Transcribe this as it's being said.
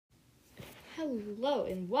Hello,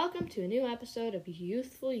 and welcome to a new episode of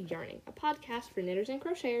Youthful Yarning, a podcast for knitters and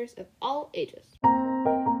crocheters of all ages.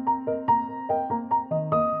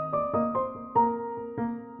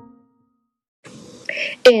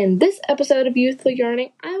 In this episode of Youthful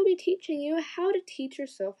Yarning, I will be teaching you how to teach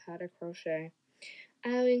yourself how to crochet. I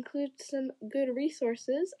will include some good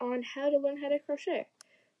resources on how to learn how to crochet.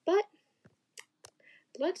 But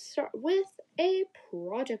let's start with a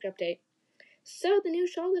project update. So the new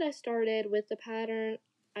shawl that I started with the pattern,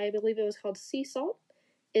 I believe it was called Sea Salt,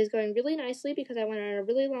 is going really nicely because I went on a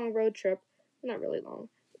really long road trip. Not really long.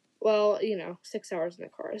 Well, 6 hours in the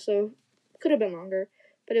car, so could have been longer,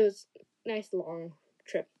 but it was a nice long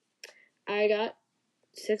trip. I got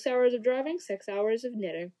 6 hours of driving, 6 hours of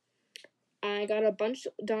knitting. I got a bunch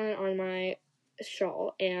done on my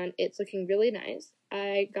shawl, and it's looking really nice.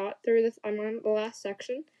 I got through this. I'm on the last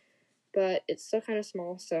section, but it's still kind of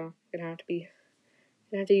small, so I'm gonna have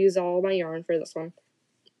to use all my yarn for this one.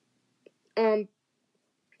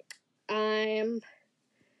 I'm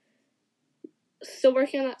still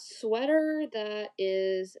working on that sweater that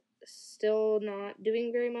is still not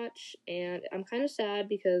doing very much, and I'm kind of sad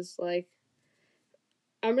because,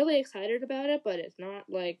 I'm really excited about it, but it's not,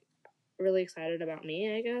 really excited about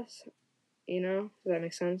me, I guess. Does that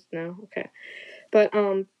make sense? No? Okay. But,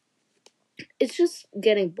 it's just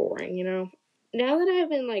getting boring, Now that I've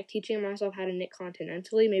been, teaching myself how to knit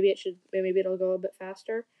continentally, maybe it'll go a bit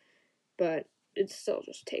faster, but it's still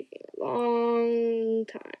just taking a long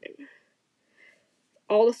time.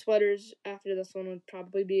 All the sweaters after this one would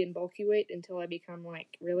probably be in bulky weight until I become,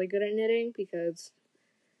 really good at knitting, because,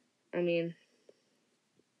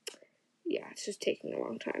 it's just taking a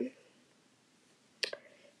long time.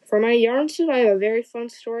 For my yarn suit, I have a very fun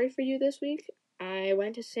story for you this week. I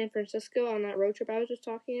went to San Francisco on that road trip I was just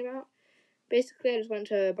talking about. Basically, I just went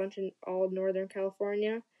to a bunch of all Northern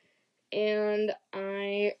California, and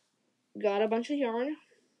I got a bunch of yarn,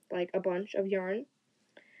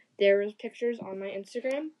 There was pictures on my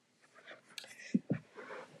Instagram.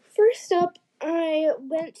 First up, I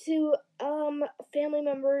went to a family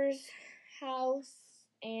member's house,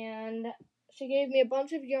 and she gave me a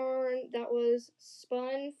bunch of yarn that was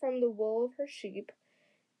spun from the wool of her sheep,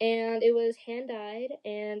 and it was hand-dyed,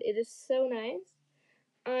 and it is so nice.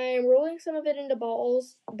 I'm rolling some of it into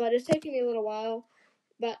balls, but it's taking me a little while,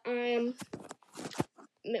 but I'm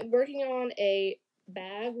working on a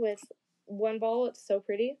bag with one ball. It's so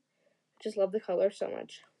pretty. Just love the color so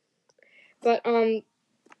much. But,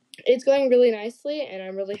 it's going really nicely, and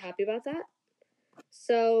I'm really happy about that.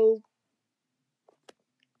 So,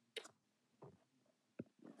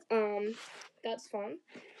 that's fun.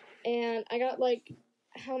 And I got,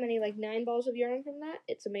 9 balls of yarn from that.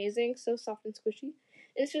 It's amazing. So soft and squishy.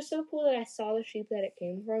 And it's just so cool that I saw the sheep that it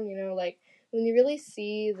came from, when you really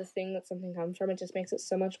see the thing that something comes from, it just makes it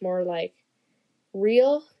so much more,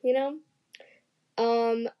 real,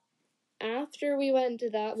 After we went into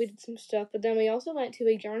that, we did some stuff, but then we also went to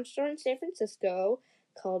a yarn store in San Francisco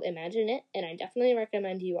called Imagine It, and I definitely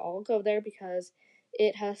recommend you all go there because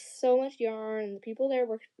it has so much yarn, and the people there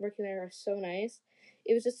working there are so nice.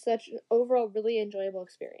 It was just such an overall really enjoyable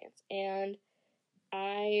experience, and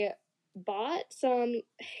I bought some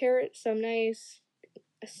nice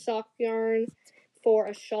sock yarn for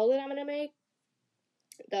a shawl that I'm going to make.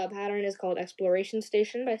 The pattern is called Exploration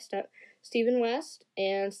Station by Stephen West,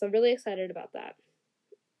 and so I'm really excited about that.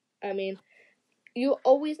 You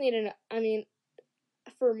always need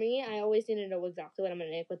for me, I always need to know exactly what I'm going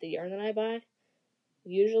to make with the yarn that I buy.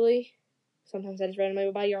 Usually. Sometimes I just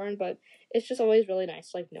randomly buy yarn, but it's just always really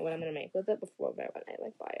nice to, know what I'm going to make with it before I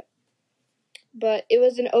buy it. But it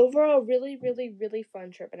was an overall really, really, really fun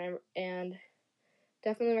trip, and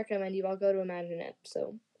definitely recommend you all go to Imagine It.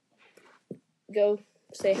 So, go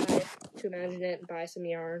say hi to Imagine It and buy some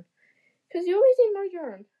yarn. Because you always need more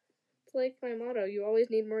yarn. It's like my motto, you always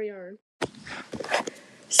need more yarn.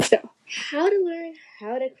 So, how to learn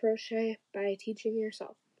how to crochet by teaching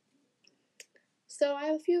yourself. So, I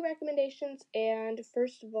have a few recommendations, and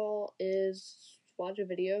first of all is watch a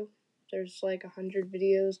video. There's 100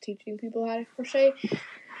 videos teaching people how to crochet.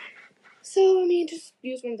 So, just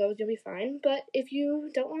use one of those, you'll be fine. But if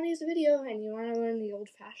you don't want to use a video and you want to learn the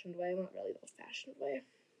old-fashioned way, not really the old-fashioned way,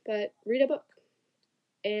 but read a book.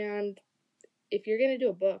 And if you're going to do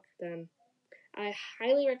a book, then I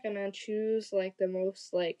highly recommend choose, the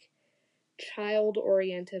most,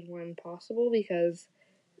 child-oriented one possible, because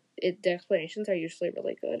the explanations are usually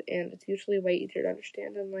really good, and it's usually way easier to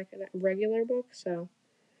understand than, a regular book. So,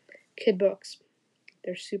 kid books,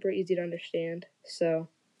 they're super easy to understand, so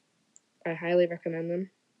I highly recommend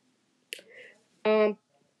them.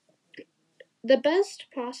 the best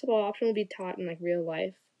possible option would be taught in like real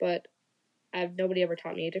life, but nobody ever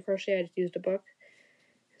taught me to crochet. I just used a book.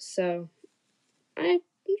 So you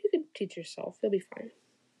could teach yourself. You'll be fine.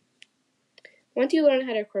 Once you learn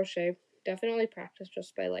how to crochet, definitely practice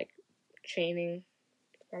just by like chaining,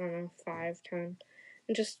 I don't know, 5, 10,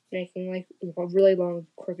 and just making like really long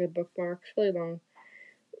crooked bookmarks, really long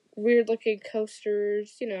weird looking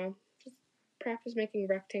coasters, just practice making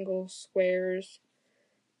rectangles, squares,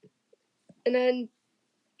 and then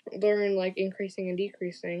learn like increasing and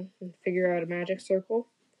decreasing and figure out a magic circle.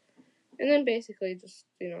 And then basically just,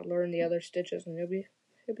 learn the other stitches and you'll be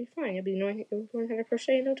fine. You'll learn how to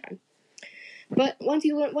crochet in no time. But once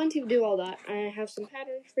you do all that, I have some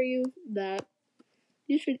patterns for you that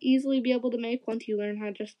you should easily be able to make once you learn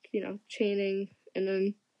how just, chaining. And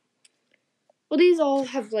then, well, these all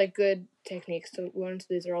have like good techniques to learn, so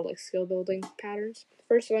these are all like skill building patterns.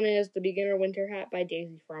 First one is the Beginner Winter Hat by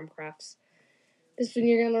Daisy from Crafts. This one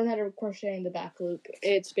you're going to learn how to crochet in the back loop.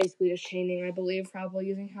 It's basically just chaining, I believe, probably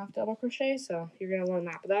using half double crochet, so you're going to learn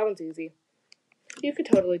that, but that one's easy. You could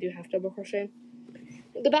totally do half double crochet.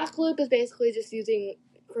 The back loop is basically just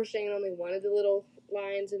crocheting only one of the little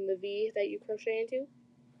lines in the V that you crochet into.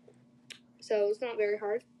 So it's not very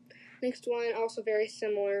hard. Next one, also very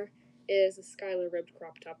similar, is the Skylar Ribbed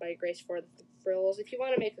Crop Top by Grace for the Frills. If you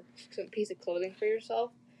want to make a piece of clothing for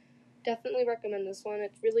yourself, definitely recommend this one.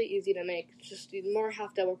 It's really easy to make. Just more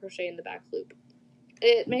half double crochet in the back loop.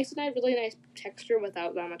 It makes a really nice texture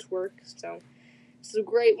without that much work. So it's a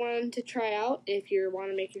great one to try out if you want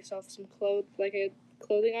to make yourself some a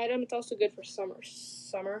clothing item. It's also good for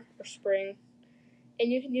summer or spring.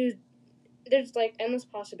 And you can there's like endless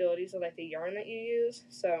possibilities of like the yarn that you use.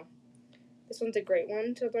 So this one's a great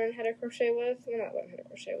one to learn how to crochet with. Well, not learn how to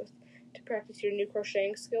crochet with, to practice your new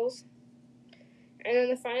crocheting skills. And then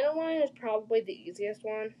the final one is probably the easiest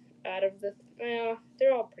one out of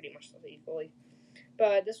they're all pretty much equally.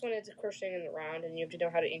 But this one is crocheting in the round, and you have to know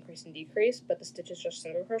how to increase and decrease, but the stitch is just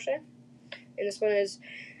single crochet. And this one is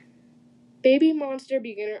Baby Monster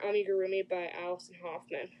Beginner Amigurumi by Allison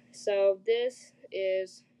Hoffman. So this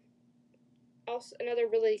is also another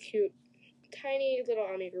really cute, tiny little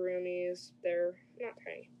amigurumis. They're not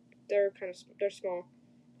tiny. They're small.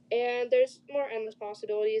 And there's more endless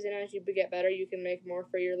possibilities, and as you get better, you can make more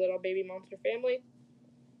for your little baby monster family.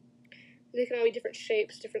 They can all be different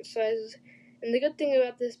shapes, different sizes. And the good thing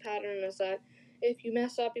about this pattern is that if you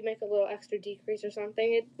mess up, you make a little extra decrease or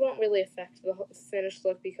something, it won't really affect the finished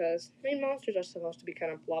look because, monsters are supposed to be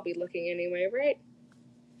kind of blobby looking anyway, right?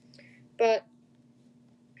 But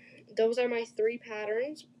those are my 3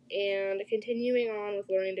 patterns, and continuing on with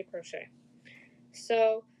learning to crochet.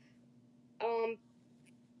 So,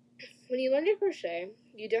 when you learn to crochet,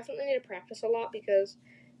 you definitely need to practice a lot because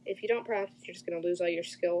if you don't practice, you're just going to lose all your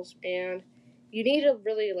skills. And you need to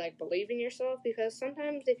really believe in yourself because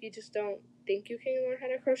sometimes if you just don't think you can learn how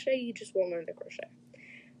to crochet, you just won't learn to crochet.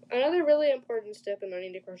 Another really important step in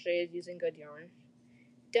learning to crochet is using good yarn.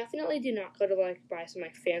 Definitely do not go to buy some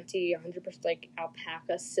fancy 100%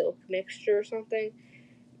 alpaca silk mixture or something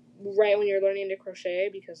right when you're learning to crochet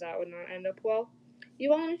because that would not end up well. You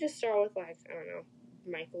want to just start with I don't know,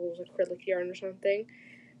 Michael's acrylic yarn or something,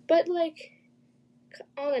 but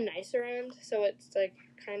on the nicer end, so it's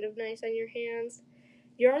kind of nice on your hands.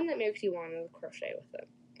 Yarn that makes you want to crochet with it.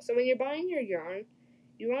 So when you're buying your yarn,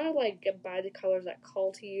 you want to buy the colors that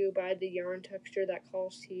call to you, buy the yarn texture that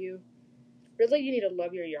calls to you. Really, you need to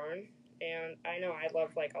love your yarn, and I know I love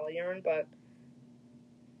all yarn, but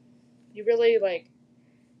you really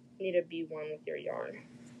need to be one with your yarn.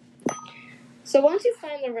 So once you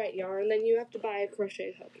find the right yarn, then you have to buy a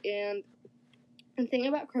crochet hook. And the thing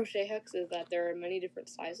about crochet hooks is that there are many different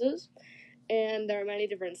sizes, and there are many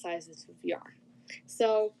different sizes of yarn.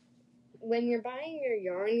 So when you're buying your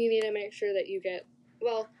yarn, you need to make sure that you get,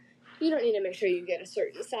 you don't need to make sure you get a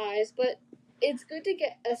certain size, but it's good to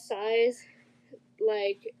get a size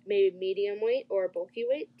maybe medium weight or bulky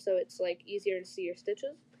weight, so it's easier to see your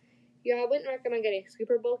stitches. Yeah, I wouldn't recommend getting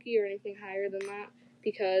super bulky or anything higher than that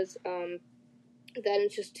because then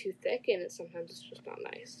it's just too thick and sometimes it's just not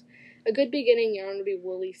nice. A good beginning yarn would be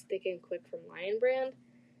Woolly Stick and Quick from Lion Brand,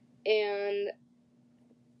 and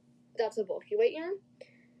that's a bulky weight yarn.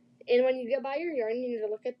 And when you buy your yarn, you need to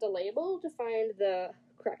look at the label to find the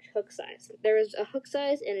correct hook size. There is a hook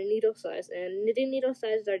size and a needle size, and knitting needle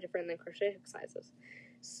sizes are different than crochet hook sizes.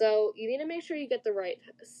 So you need to make sure you get the right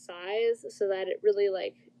size so that it really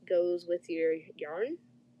goes with your yarn.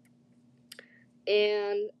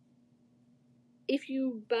 And if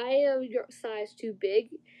you buy your size too big,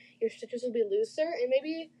 your stitches will be looser,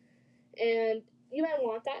 and you might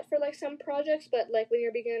want that for some projects, but when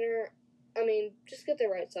you're a beginner, just get the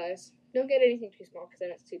right size. Don't get anything too small because then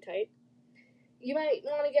it's too tight. You might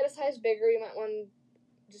want to get a size bigger. You might want to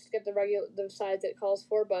just get the size it calls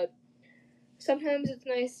for, but sometimes it's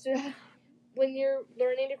nice to, when you're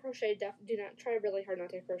learning to crochet, do not try really hard not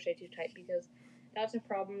to crochet too tight, because that's a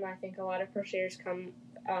problem I think a lot of crocheters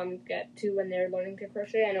get to when they're learning to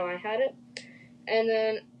crochet. I know I had it. And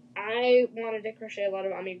then I wanted to crochet a lot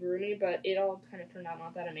of amigurumi, but it all kind of turned out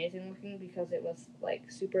not that amazing looking because it was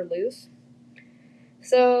super loose.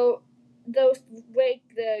 So the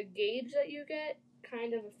gauge that you get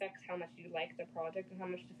kind of affects how much you like the project and how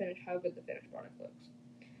good the finished product looks.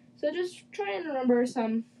 So just try and remember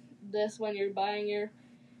this when you're buying your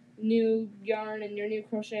new yarn and your new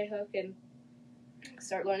crochet hook and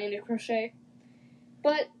start learning to crochet.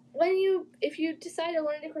 But if you decide to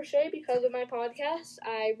learn to crochet because of my podcast,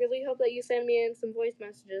 I really hope that you send me in some voice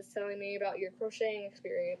messages telling me about your crocheting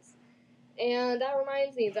experience. And that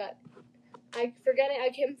reminds me that I've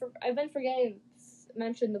been forgetting to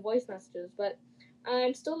mention the voice messages, but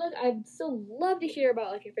I'd still love to hear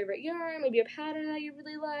about your favorite yarn, maybe a pattern that you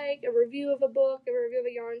really like, a review of a book, a review of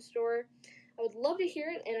a yarn store. I would love to hear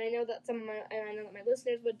it, and I know that my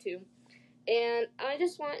listeners would too. And I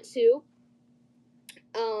just wanted to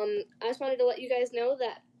let you guys know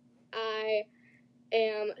that I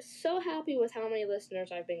am so happy with how many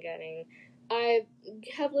listeners I've been getting. I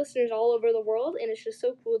have listeners all over the world, and it's just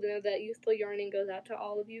so cool to know that Youthful Yarning goes out to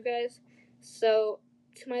all of you guys. So,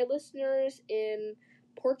 to my listeners in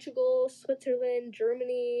Portugal, Switzerland,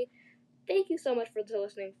 Germany, thank you so much for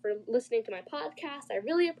listening to my podcast. I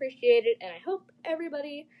really appreciate it, and I hope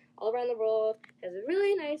everybody all around the world has a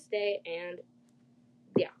really nice day, and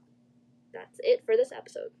yeah, that's it for this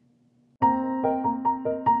episode.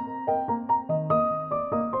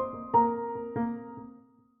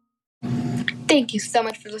 Thank you so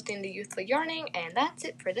much for listening to Youthful Yarning, and that's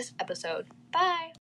it for this episode. Bye!